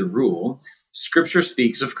articulate the rule, Scripture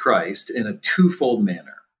speaks of Christ in a twofold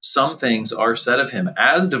manner. Some things are said of him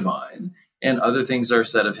as divine, and other things are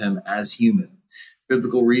said of him as human.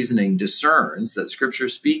 Biblical reasoning discerns that Scripture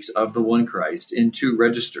speaks of the one Christ in two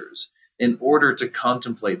registers in order to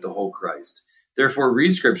contemplate the whole Christ. Therefore,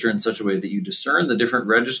 read Scripture in such a way that you discern the different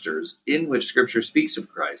registers in which Scripture speaks of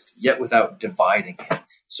Christ, yet without dividing him.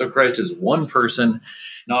 So Christ is one person,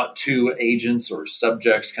 not two agents or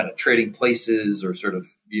subjects kind of trading places or sort of,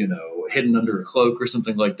 hidden under a cloak or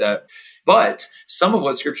something like that. But some of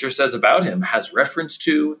what Scripture says about him has reference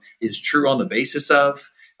to, is true on the basis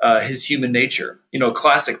of his human nature. A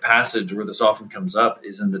classic passage where this often comes up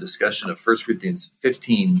is in the discussion of 1 Corinthians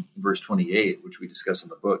 15, verse 28, which we discuss in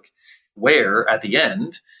the book, where at the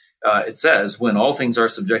end it says, when all things are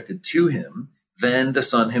subjected to him, then the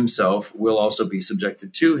Son himself will also be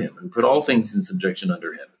subjected to him, who put all things in subjection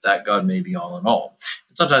under him, that God may be all in all.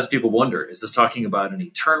 And sometimes people wonder, is this talking about an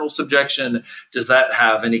eternal subjection? Does that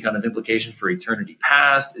have any kind of implication for eternity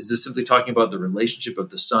past? Is this simply talking about the relationship of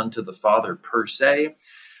the Son to the Father per se?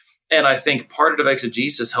 And I think part of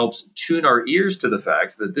exegesis helps tune our ears to the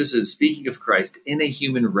fact that this is speaking of Christ in a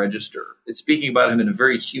human register. It's speaking about him in a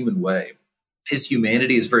very human way. His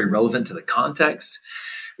humanity is very relevant to the context.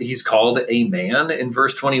 He's called a man in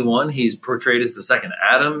verse 21. He's portrayed as the second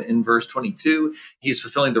Adam in verse 22. He's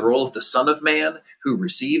fulfilling the role of the Son of Man who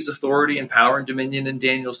receives authority and power and dominion in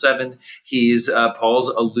Daniel 7. Paul's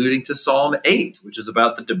alluding to Psalm 8, which is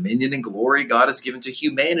about the dominion and glory God has given to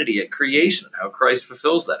humanity at creation and how Christ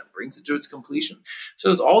fulfills that and brings it to its completion. So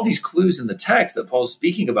there's all these clues in the text that Paul's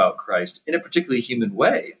speaking about Christ in a particularly human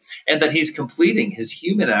way, and that he's completing his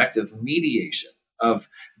human act of mediation, of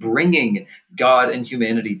bringing God and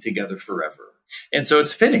humanity together forever. And so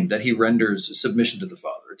it's fitting that he renders submission to the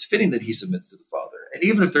Father. It's fitting that he submits to the Father. And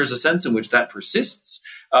even if there's a sense in which that persists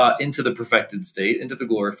into the perfected state, into the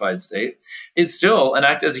glorified state, it's still an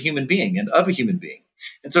act as a human being and of a human being.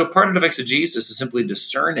 And so part of exegesis is simply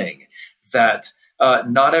discerning that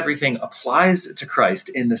not everything applies to Christ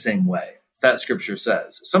in the same way that Scripture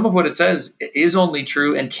says. Some of what it says is only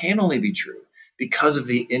true and can only be true because of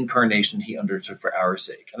the incarnation he undertook for our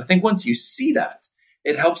sake. And I think once you see that,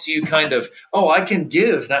 it helps you kind of, I can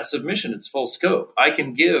give that submission its full scope. I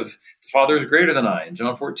can give the Father is greater than I in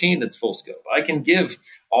John 14 its full scope. I can give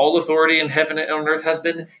all authority in heaven and on earth has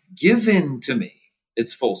been given to me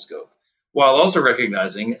its full scope, while also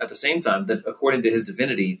recognizing at the same time that according to his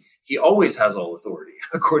divinity, he always has all authority.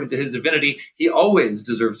 According to his divinity, he always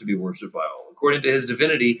deserves to be worshipped by all. According to his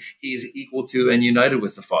divinity, he is equal to and united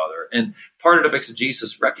with the Father. And part of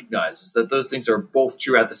exegesis recognizes that those things are both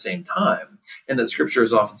true at the same time, and that Scripture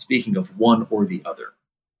is often speaking of one or the other.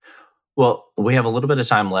 Well, we have a little bit of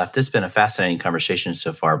time left. This has been a fascinating conversation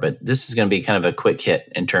so far, but this is going to be kind of a quick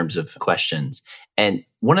hit in terms of questions. And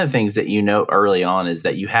one of the things that you note early on is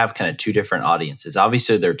that you have kind of two different audiences.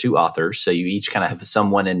 Obviously, there are two authors, so you each kind of have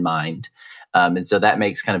someone in mind. And so that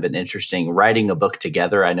makes kind of an interesting, writing a book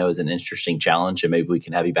together, I know, is an interesting challenge. And maybe we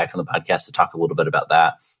can have you back on the podcast to talk a little bit about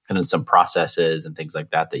that, kind of some processes and things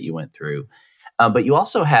like that you went through. But you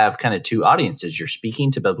also have kind of two audiences. You're speaking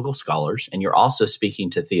to biblical scholars, and you're also speaking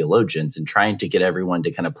to theologians and trying to get everyone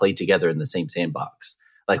to kind of play together in the same sandbox.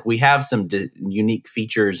 Like, we have some unique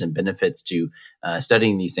features and benefits to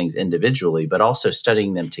studying these things individually, but also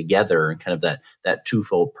studying them together and kind of that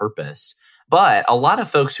twofold purpose. But a lot of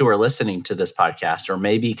folks who are listening to this podcast or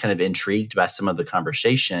maybe kind of intrigued by some of the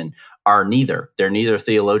conversation are neither. They're neither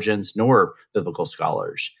theologians nor biblical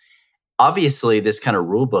scholars. Obviously, this kind of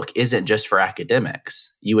rule book isn't just for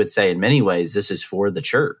academics. You would say in many ways, this is for the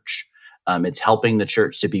church. It's helping the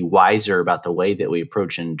church to be wiser about the way that we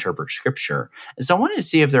approach and interpret Scripture. And so I wanted to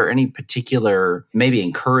see if there are any particular maybe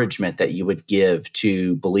encouragement that you would give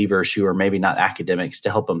to believers who are maybe not academics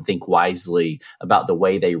to help them think wisely about the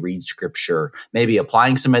way they read Scripture, maybe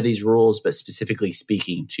applying some of these rules, but specifically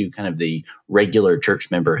speaking to kind of the regular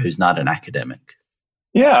church member who's not an academic.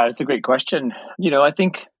 Yeah, it's a great question. I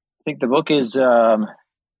think the book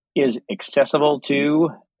is accessible to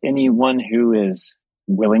anyone who is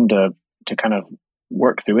willing to kind of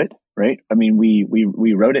work through it, right? I mean,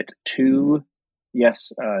 we wrote it to,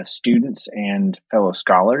 students and fellow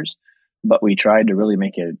scholars, but we tried to really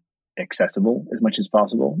make it accessible as much as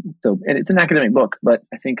possible. So, and it's an academic book, but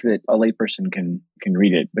I think that a layperson can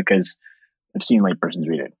read it because I've seen laypersons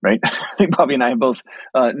read it, right? I think Bobby and I both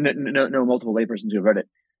know multiple laypersons who have read it.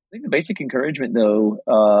 I think the basic encouragement, though,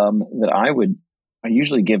 that I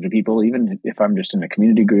usually give to people, even if I'm just in a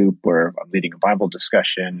community group or I'm leading a Bible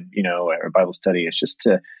discussion, or a Bible study, it's just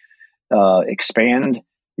to expand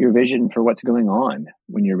your vision for what's going on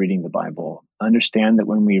when you're reading the Bible. Understand that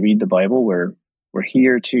when we read the Bible, we're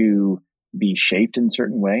here to be shaped in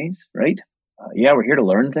certain ways, right? We're here to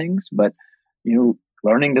learn things, but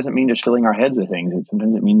learning doesn't mean just filling our heads with things.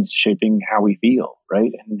 Sometimes it means shaping how we feel,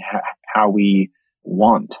 right, and how we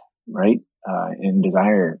want, right, and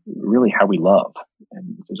desire, really how we love.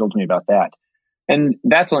 And it's ultimately about that. And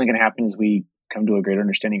that's only going to happen as we come to a greater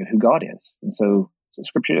understanding of who God is. And so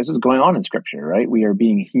Scripture, this is going on in Scripture, right? We are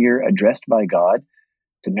being here addressed by God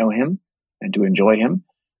to know Him and to enjoy Him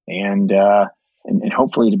and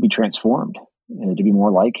hopefully to be transformed and to be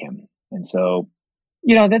more like Him. And so,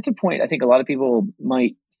 that's a point I think a lot of people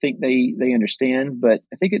might think they understand, but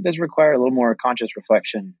I think it does require a little more conscious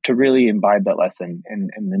reflection to really imbibe that lesson and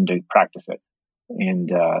then to practice it.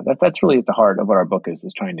 And that's really at the heart of what our book is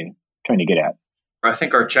trying to get at. I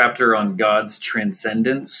think our chapter on God's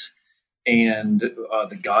transcendence and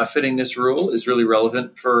the God-fittingness rule is really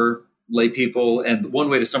relevant for lay people. And one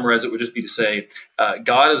way to summarize it would just be to say,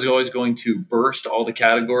 God is always going to burst all the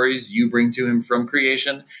categories you bring to Him from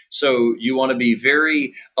creation. So you want to be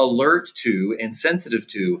very alert to and sensitive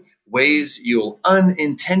to ways you'll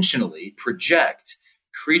unintentionally project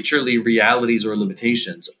creaturely realities or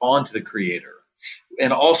limitations onto the Creator.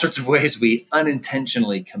 In all sorts of ways, we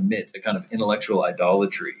unintentionally commit a kind of intellectual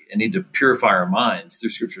idolatry and need to purify our minds through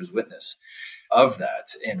Scripture's witness of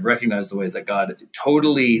that and recognize the ways that God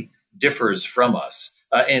totally differs from us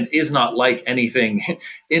and is not like anything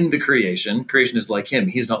in the creation. Creation is like Him.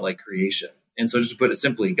 He's not like creation. And so just to put it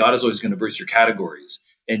simply, God is always going to burst your categories,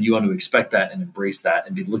 and you want to expect that and embrace that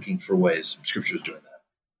and be looking for ways Scripture is doing that.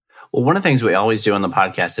 Well, one of the things we always do on the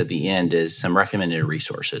podcast at the end is some recommended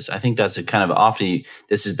resources. I think that's a kind of often,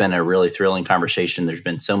 this has been a really thrilling conversation. There's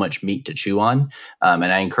been so much meat to chew on. And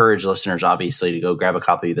I encourage listeners, obviously, to go grab a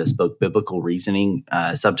copy of this book, Biblical Reasoning.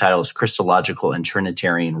 Subtitle is Christological and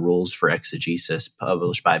Trinitarian Rules for Exegesis,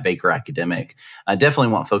 published by Baker Academic. I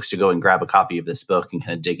definitely want folks to go and grab a copy of this book and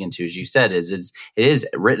kind of dig into, as you said, it is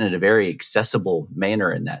written in a very accessible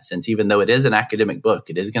manner in that sense. Even though it is an academic book,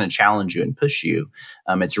 it is going to challenge you and push you.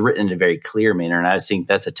 It's written in a very clear manner. And I think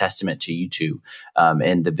that's a testament to you two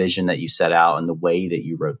and the vision that you set out and the way that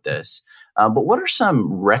you wrote this. But what are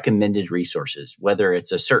some recommended resources, whether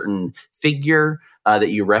it's a certain figure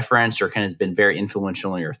that you referenced or kind of has been very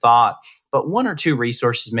influential in your thought, but one or two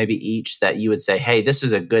resources maybe each that you would say, hey, this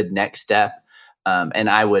is a good next step. And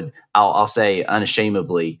I'll say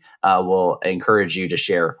unashamedly, will encourage you to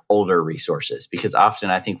share older resources, because often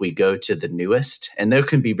I think we go to the newest and they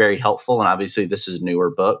can be very helpful. And obviously this is a newer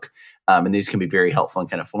book, and these can be very helpful in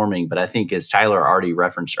kind of forming. But I think, as Tyler already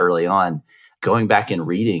referenced early on, going back and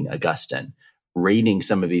reading Augustine, reading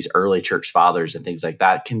some of these early church fathers and things like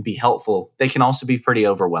that can be helpful. They can also be pretty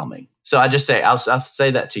overwhelming. So I'll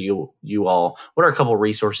say that to you all. What are a couple of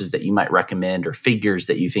resources that you might recommend or figures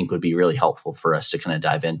that you think would be really helpful for us to kind of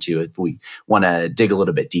dive into if we want to dig a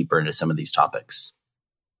little bit deeper into some of these topics?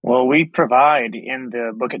 Well, we provide in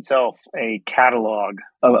the book itself a catalog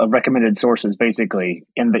of recommended sources, basically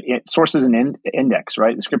in the sources and index,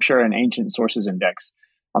 right? The Scripture and Ancient Sources Index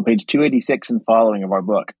on page 286 and following of our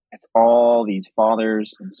book. It's all these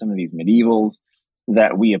fathers and some of these medievals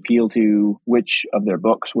that we appeal to, which of their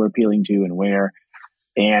books we're appealing to and where.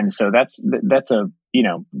 And so that's a,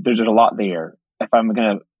 there's a lot there. If I'm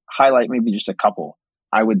going to highlight maybe just a couple,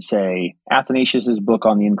 I would say Athanasius's book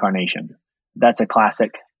on the Incarnation. That's a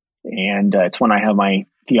classic. And it's one I have my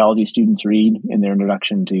theology students read in their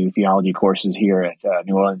introduction to theology courses here at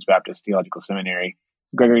New Orleans Baptist Theological Seminary.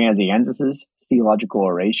 Gregory Nazianzus' Theological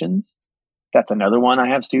Orations. That's another one I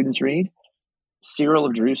have students read. Cyril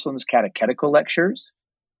of Jerusalem's catechetical lectures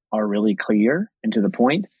are really clear and to the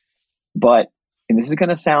point. But, and this is going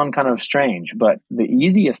to sound kind of strange, but the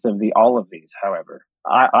easiest of all of these, however,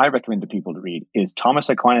 I recommend to people to read is Thomas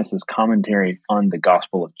Aquinas' commentary on the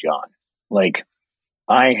Gospel of John. Like,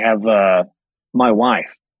 I have my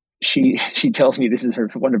wife. She tells me this is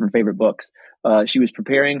one of her favorite books. She was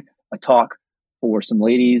preparing a talk for some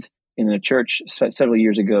ladies in a church several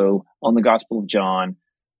years ago on the Gospel of John.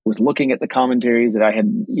 Was looking at the commentaries that I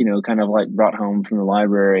had, kind of like brought home from the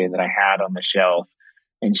library and that I had on the shelf.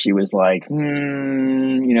 And she was like,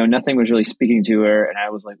 nothing was really speaking to her. And I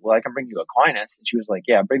was like, well, I can bring you Aquinas. And she was like,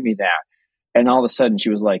 yeah, bring me that. And all of a sudden she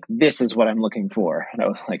was like, this is what I'm looking for. And I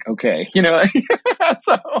was like, okay, so, it's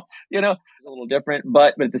a little different,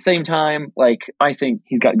 but at the same time, like, I think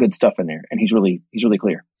he's got good stuff in there and he's really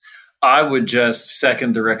clear. I would just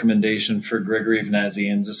second the recommendation for Gregory of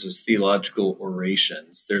Nazianzus' Theological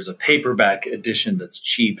Orations. There's a paperback edition that's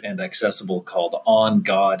cheap and accessible called On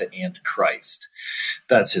God and Christ.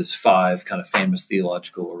 That's his 5 kind of famous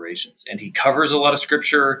theological orations. And he covers a lot of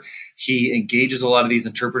scripture. He engages a lot of these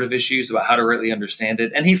interpretive issues about how to rightly understand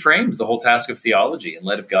it. And he frames the whole task of theology in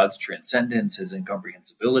light of God's transcendence, his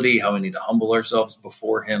incomprehensibility, how we need to humble ourselves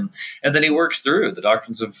before him. And then he works through the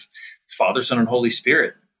doctrines of Father, Son, and Holy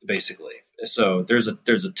Spirit, basically. So there's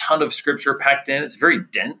a ton of scripture packed in. It's very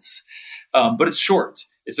dense, but it's short.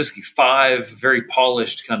 It's basically 5 very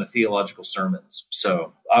polished kind of theological sermons.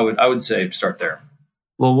 So I would say start there.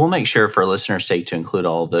 Well, we'll make sure for listeners' sake to include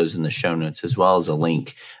all of those in the show notes, as well as a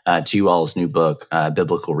link to you all's new book,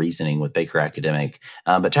 Biblical Reasoning with Baker Academic.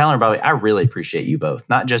 But Tyler and Bobby, I really appreciate you both,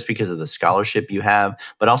 not just because of the scholarship you have,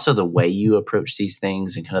 but also the way you approach these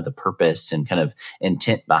things and kind of the purpose and kind of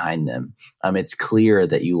intent behind them. It's clear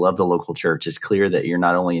that you love the local church. It's clear that you're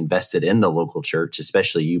not only invested in the local church,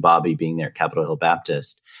 especially you, Bobby, being there at Capitol Hill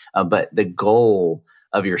Baptist, but the goal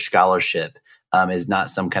of your scholarship is not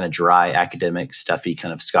some kind of dry academic stuffy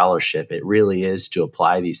kind of scholarship. It really is to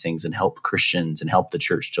apply these things and help Christians and help the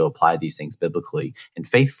church to apply these things biblically and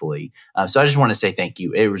faithfully. So I just want to say thank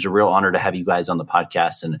you. It was a real honor to have you guys on the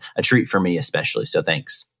podcast and a treat for me especially. So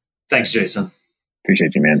thanks. Thanks, Jason.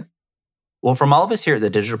 Appreciate you, man. Well, from all of us here at the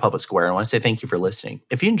Digital Public Square, I want to say thank you for listening.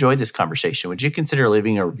 If you enjoyed this conversation, would you consider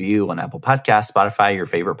leaving a review on Apple Podcasts, Spotify, your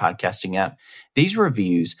favorite podcasting app? These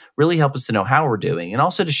reviews really help us to know how we're doing and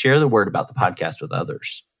also to share the word about the podcast with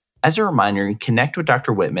others. As a reminder, connect with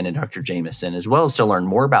Dr. Whitman and Dr. Jameson, as well as to learn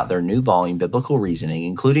more about their new volume, Biblical Reasoning,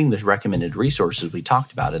 including the recommended resources we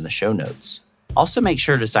talked about in the show notes. Also, make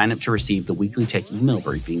sure to sign up to receive the weekly tech email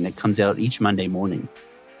briefing that comes out each Monday morning.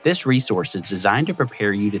 This resource is designed to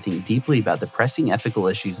prepare you to think deeply about the pressing ethical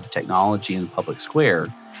issues of technology in the public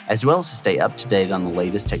square, as well as to stay up to date on the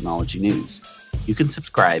latest technology news. You can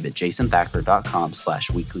subscribe at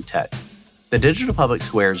jasonthacker.com/weeklytech. The Digital Public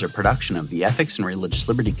Square is a production of the Ethics and Religious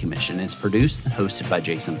Liberty Commission and is produced and hosted by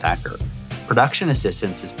Jason Thacker. Production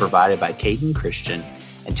assistance is provided by Caden Christian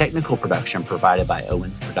and technical production provided by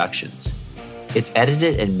Owens Productions. It's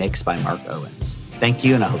edited and mixed by Mark Owens. Thank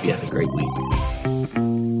you, and I hope you have a great week.